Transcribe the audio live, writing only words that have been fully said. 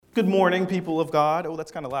Good morning, people of God. Oh,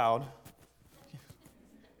 that's kind of loud.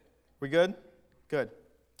 We good? Good.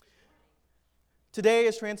 Today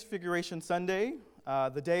is Transfiguration Sunday,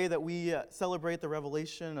 the day that we celebrate the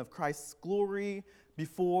revelation of Christ's glory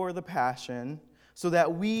before the Passion, so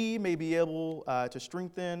that we may be able to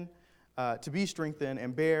be strengthened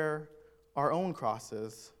and bear our own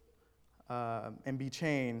crosses and be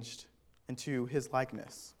changed into His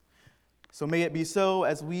likeness. So may it be so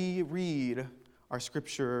as we read our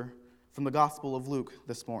scripture from the Gospel of Luke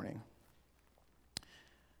this morning.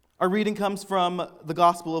 Our reading comes from the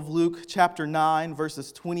Gospel of Luke, chapter 9,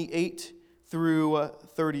 verses 28 through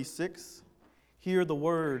 36. Hear the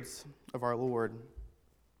words of our Lord.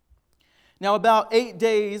 Now, about 8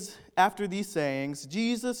 days after these sayings,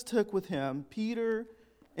 Jesus took with him Peter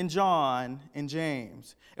and John and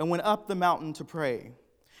James and went up the mountain to pray.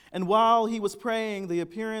 And while he was praying, the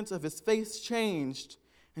appearance of his face changed,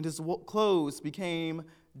 and his clothes became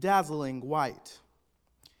dazzling white.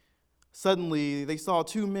 Suddenly they saw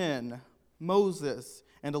two men, Moses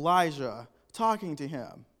and Elijah, talking to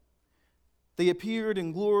him. They appeared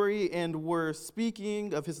in glory and were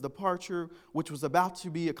speaking of his departure, which was about to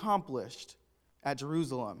be accomplished at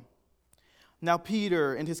Jerusalem. Now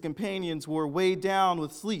Peter and his companions were weighed down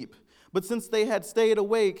with sleep, but since they had stayed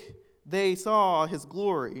awake, they saw his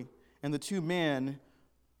glory and the two men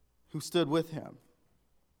who stood with him.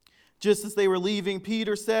 Just as they were leaving,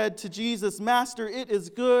 Peter said to Jesus, "Master, it is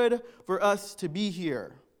good for us to be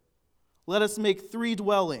here. Let us make 3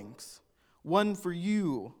 dwellings, one for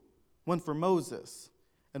you, one for Moses,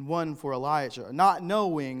 and one for Elijah," not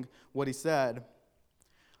knowing what he said.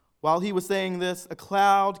 While he was saying this, a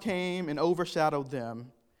cloud came and overshadowed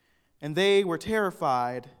them, and they were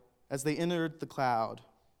terrified as they entered the cloud.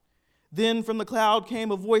 Then from the cloud came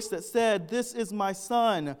a voice that said, "This is my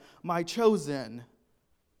son, my chosen.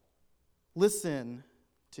 Listen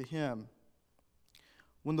to him."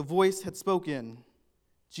 When the voice had spoken,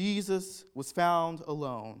 Jesus was found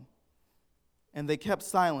alone, and they kept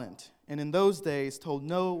silent, and in those days told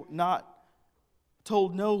no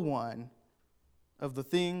one of the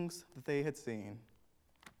things that they had seen.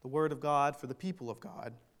 The word of God for the people of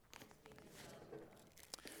God.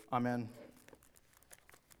 Amen.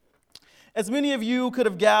 As many of you could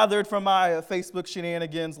have gathered from my Facebook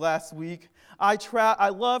shenanigans last week, I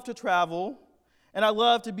love to travel, and I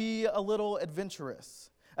love to be a little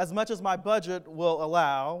adventurous, as much as my budget will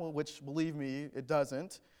allow, which, believe me, it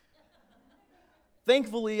doesn't.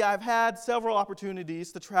 Thankfully, I've had several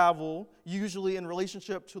opportunities to travel, usually in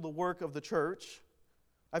relationship to the work of the church.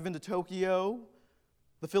 I've been to Tokyo,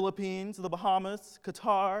 the Philippines, the Bahamas,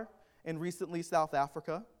 Qatar, and recently South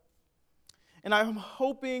Africa. And I'm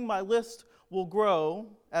hoping my list will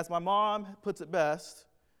grow, as my mom puts it best.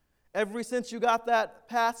 Ever since you got that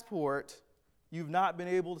passport, you've not been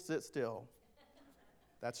able to sit still.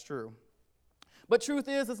 That's true. But truth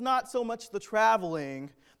is, it's not so much the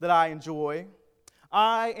traveling that I enjoy.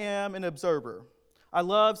 I am an observer. I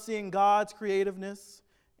love seeing God's creativeness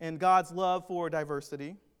and God's love for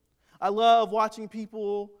diversity. I love watching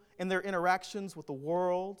people and their interactions with the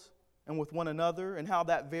world and with one another, and how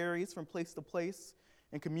that varies from place to place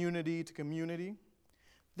and community to community.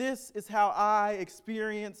 This is how I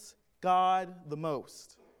experience God the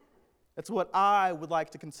most. That's what I would like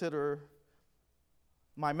to consider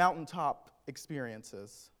my mountaintop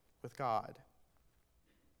experiences with God.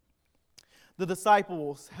 The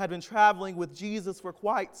disciples had been traveling with Jesus for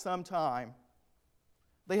quite some time.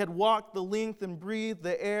 They had walked the length and breathed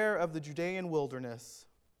the air of the Judean wilderness.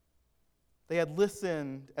 They had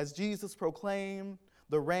listened as Jesus proclaimed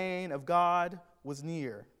the reign of God was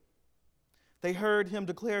near. They heard him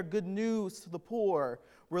declare good news to the poor,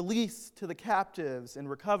 release to the captives, and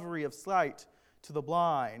recovery of sight to the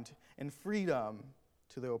blind, and freedom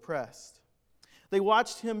to the oppressed. They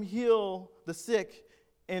watched him heal the sick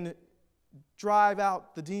and drive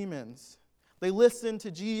out the demons. They listened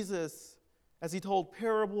to Jesus as he told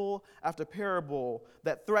parable after parable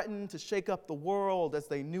that threatened to shake up the world as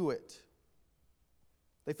they knew it.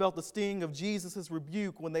 They felt the sting of Jesus'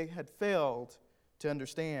 rebuke when they had failed to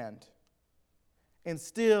understand. And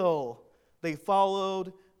still, they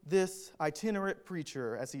followed this itinerant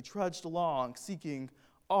preacher as he trudged along, seeking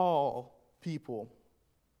all people.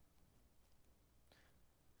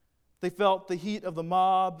 They felt the heat of the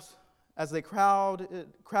mobs as they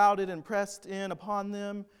crowded and pressed in upon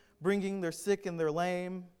them, bringing their sick and their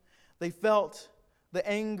lame. They felt the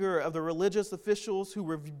anger of the religious officials who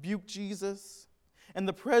rebuked Jesus, and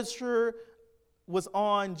the pressure was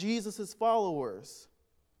on Jesus' followers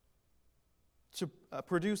to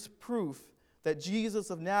produce proof that Jesus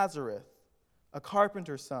of Nazareth, a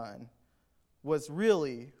carpenter's son, was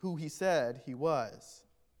really who he said he was.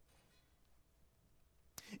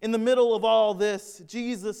 In the middle of all this,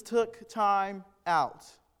 Jesus took time out.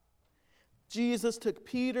 Jesus took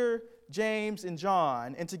Peter, James, and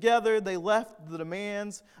John, and together they left the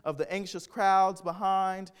demands of the anxious crowds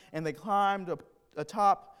behind, and they climbed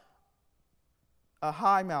atop a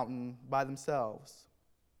high mountain by themselves.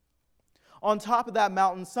 On top of that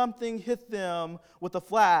mountain, something hit them with a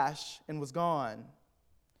flash and was gone.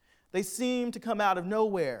 They seemed to come out of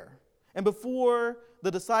nowhere, and before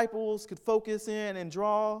the disciples could focus in and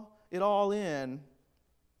draw it all in,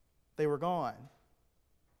 they were gone.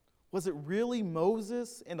 Was it really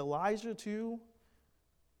Moses and Elijah too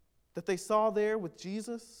that they saw there with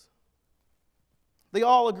Jesus? They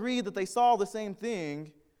all agreed that they saw the same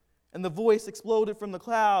thing, and the voice exploded from the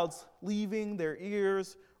clouds, leaving their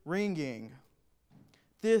ears ringing.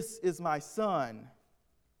 "This is my son,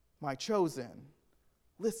 my chosen.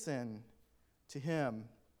 Listen to him."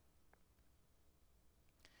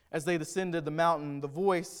 As they descended the mountain, the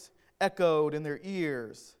voice echoed in their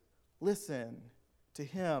ears, "Listen to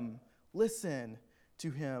him, listen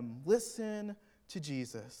to him, listen to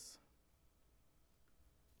Jesus."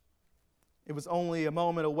 It was only a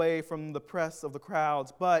moment away from the press of the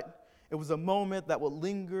crowds, but it was a moment that would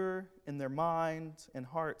linger in their minds and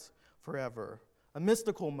hearts forever. A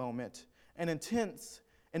mystical moment, an intense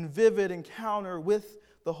and vivid encounter with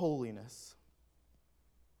the holiness.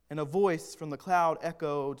 And a voice from the cloud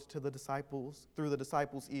echoed to the disciples through the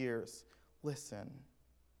disciples' ears, "Listen."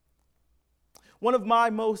 One of my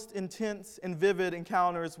most intense and vivid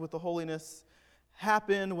encounters with the holiness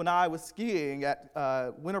happened when I was skiing at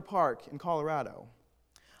Winter Park in Colorado.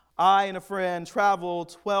 I and a friend traveled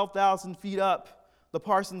 12,000 feet up the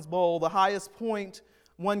Parsons Bowl, the highest point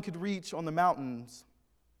one could reach on the mountains.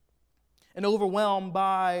 And overwhelmed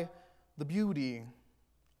by the beauty,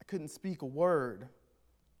 I couldn't speak a word.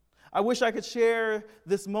 I wish I could share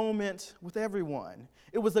this moment with everyone.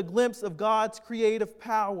 It was a glimpse of God's creative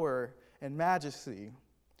power and majesty.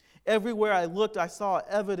 Everywhere I looked, I saw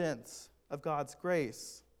evidence of God's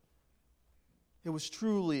grace. It was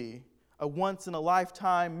truly a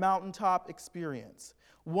once-in-a-lifetime mountaintop experience,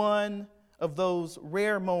 one of those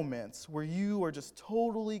rare moments where you are just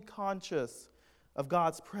totally conscious of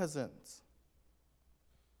God's presence.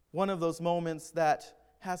 One of those moments that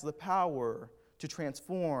has the power to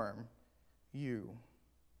transform you.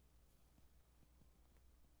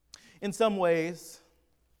 In some ways,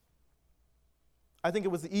 I think it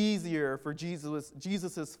was easier for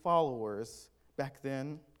Jesus' followers back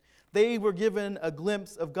then. They were given a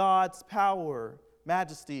glimpse of God's power,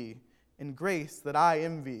 majesty, and grace that I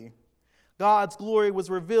envy. God's glory was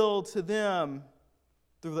revealed to them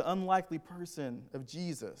through the unlikely person of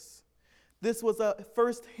Jesus. This was a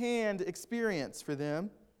first-hand experience for them.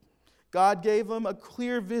 God gave them a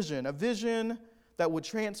clear vision, a vision that would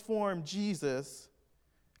transform Jesus,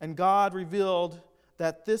 and God revealed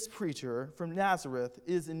that this preacher from Nazareth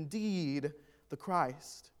is indeed the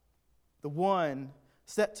Christ, the one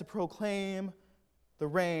set to proclaim the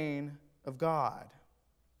reign of God.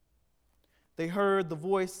 They heard the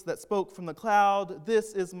voice that spoke from the cloud,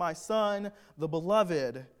 "This is my Son, the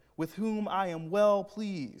beloved, with whom I am well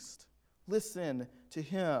pleased. Listen to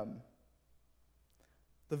him."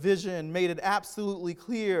 The vision made it absolutely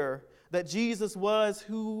clear that Jesus was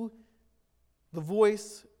who the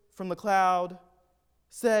voice from the cloud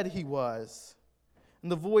said he was.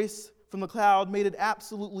 And the voice from the cloud made it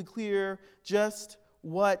absolutely clear just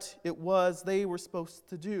what it was they were supposed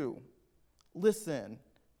to do. Listen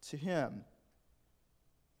to him.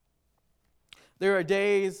 There are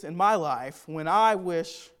days in my life when I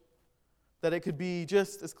wish that it could be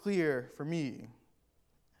just as clear for me.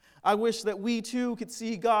 I wish that we too could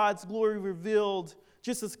see God's glory revealed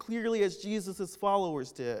just as clearly as Jesus'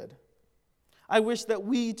 followers did. I wish that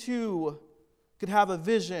we too could have a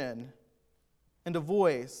vision and a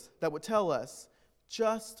voice that would tell us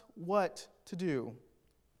just what to do.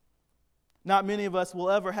 Not many of us will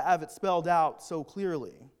ever have it spelled out so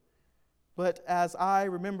clearly. But as I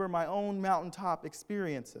remember my own mountaintop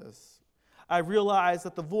experiences, I realize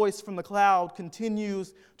that the voice from the cloud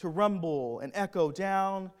continues to rumble and echo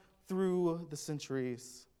down through the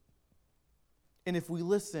centuries. And if we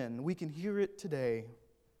listen, we can hear it today.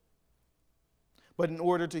 But in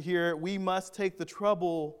order to hear it, we must take the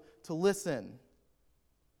trouble to listen.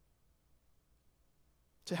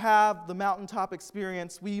 To have the mountaintop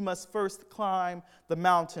experience, we must first climb the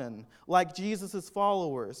mountain. Like Jesus'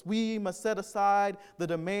 followers, we must set aside the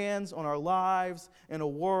demands on our lives in the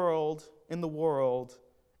world,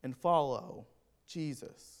 and follow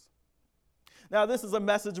Jesus. Now, this is a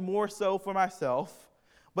message more so for myself.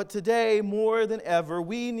 But today, more than ever,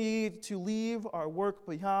 we need to leave our work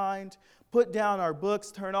behind, put down our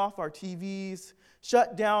books, turn off our TVs,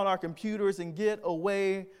 shut down our computers, and get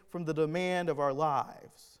away from the demand of our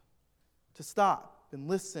lives. To stop and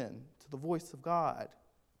listen to the voice of God.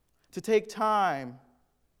 To take time,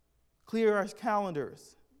 clear our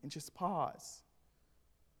calendars, and just pause.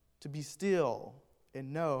 To be still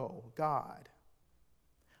and know God.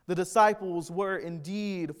 The disciples were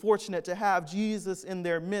indeed fortunate to have Jesus in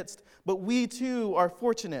their midst, but we too are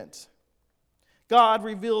fortunate. God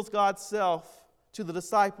reveals God's self to the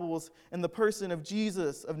disciples in the person of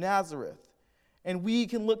Jesus of Nazareth, and we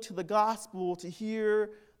can look to the gospel to hear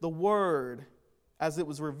the word as it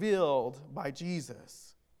was revealed by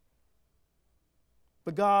Jesus.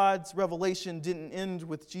 But God's revelation didn't end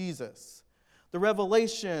with Jesus. The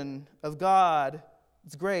revelation of God's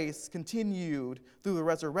grace continued through the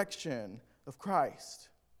resurrection of Christ.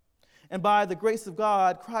 And by the grace of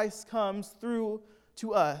God, Christ comes through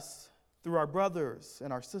to us through our brothers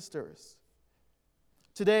and our sisters.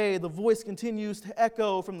 Today, the voice continues to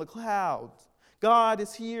echo from the clouds. God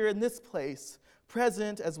is here in this place,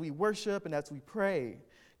 present as we worship and as we pray.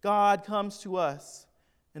 God comes to us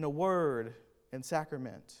in a word and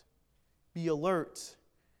sacrament. Be alert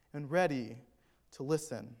and ready to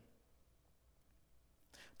listen.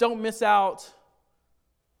 Don't miss out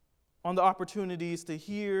on the opportunities to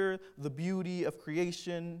hear the beauty of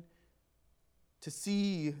creation, to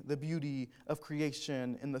see the beauty of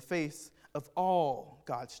creation in the face of all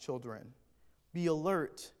God's children. Be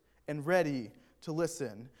alert and ready to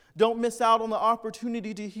listen. Don't miss out on the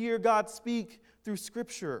opportunity to hear God speak through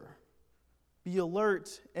Scripture. Be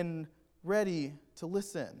alert and ready to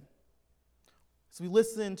listen. As we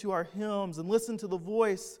listen to our hymns and listen to the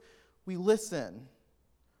voice, we listen,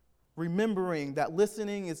 remembering that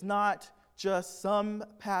listening is not just some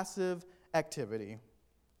passive activity.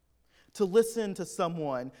 To listen to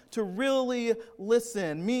someone, to really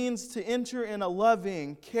listen, means to enter in a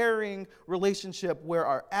loving, caring relationship where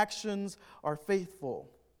our actions are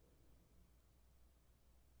faithful,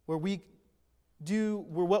 where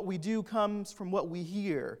what we do comes from what we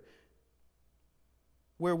hear,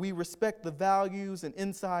 where we respect the values and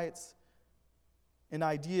insights and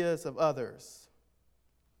ideas of others,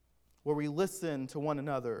 where we listen to one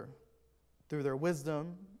another through their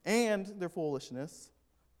wisdom and their foolishness,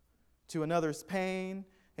 to another's pain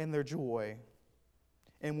and their joy.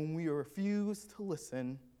 And when we refuse to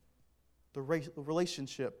listen, the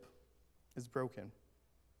relationship is broken.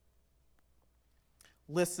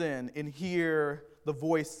 Listen and hear the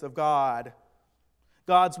voice of God.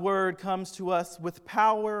 God's word comes to us with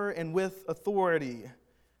power and with authority.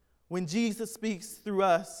 When Jesus speaks through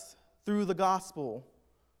us, through the gospel,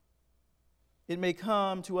 it may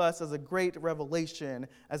come to us as a great revelation,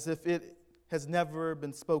 as if it has never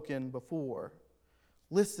been spoken before.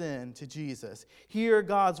 Listen to Jesus. Hear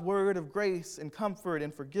God's word of grace and comfort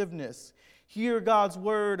and forgiveness. Hear God's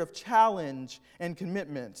word of challenge and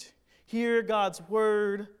commitment. Hear God's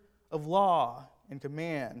word of law and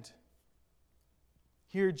command.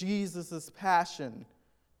 Hear Jesus'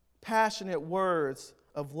 passionate words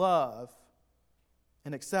of love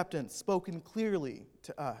and acceptance spoken clearly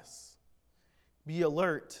to us. Be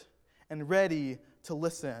alert and ready to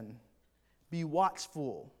listen. Be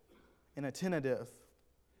watchful and attentive.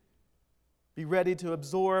 Be ready to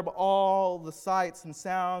absorb all the sights and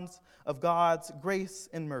sounds of God's grace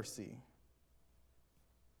and mercy.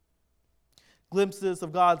 Glimpses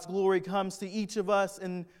of God's glory comes to each of us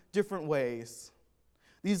in different ways.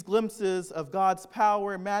 These glimpses of God's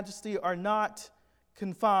power and majesty are not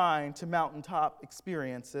confined to mountaintop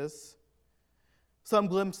experiences. Some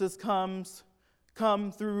glimpses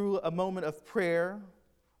come through a moment of prayer,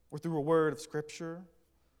 or through a word of Scripture,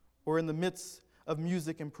 or in the midst of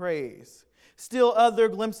music and praise. Still other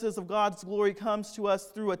glimpses of God's glory comes to us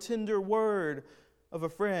through a tender word of a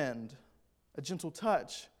friend, a gentle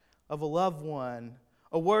touch of a loved one,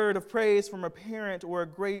 a word of praise from a parent, or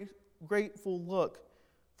a grateful look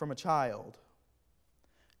from a child.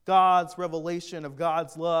 God's revelation of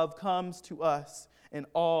God's love comes to us in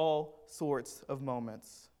all sorts of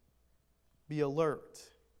moments. Be alert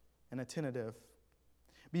and attentive.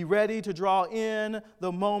 Be ready to draw in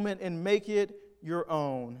the moment and make it your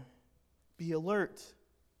own. Be alert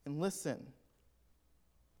and listen.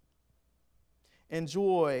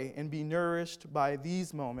 Enjoy and be nourished by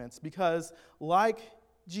these moments, because like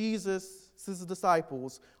Jesus'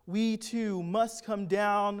 disciples, we too must come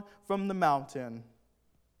down from the mountain,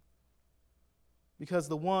 because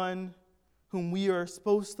the one whom we are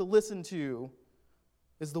supposed to listen to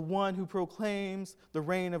is the one who proclaims the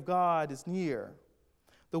reign of God is near.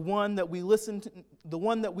 the one that we listen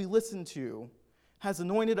to, has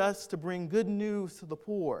anointed us to bring good news to the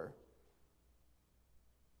poor,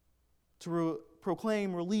 to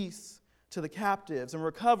proclaim release to the captives and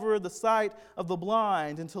recover the sight of the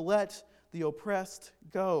blind, and to let the oppressed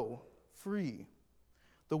go free.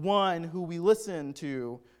 The one who we listen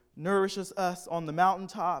to nourishes us on the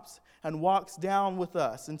mountaintops and walks down with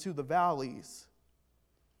us into the valleys.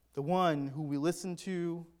 The one who we listen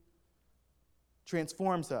to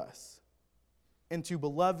transforms us into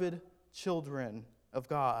beloved children of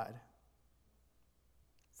God.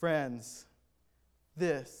 Friends,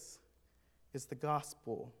 this is the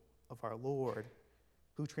gospel of our Lord,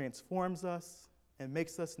 who transforms us and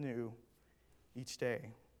makes us new each day.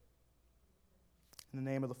 In the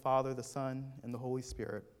name of the Father, the Son, and the Holy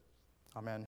Spirit. Amen.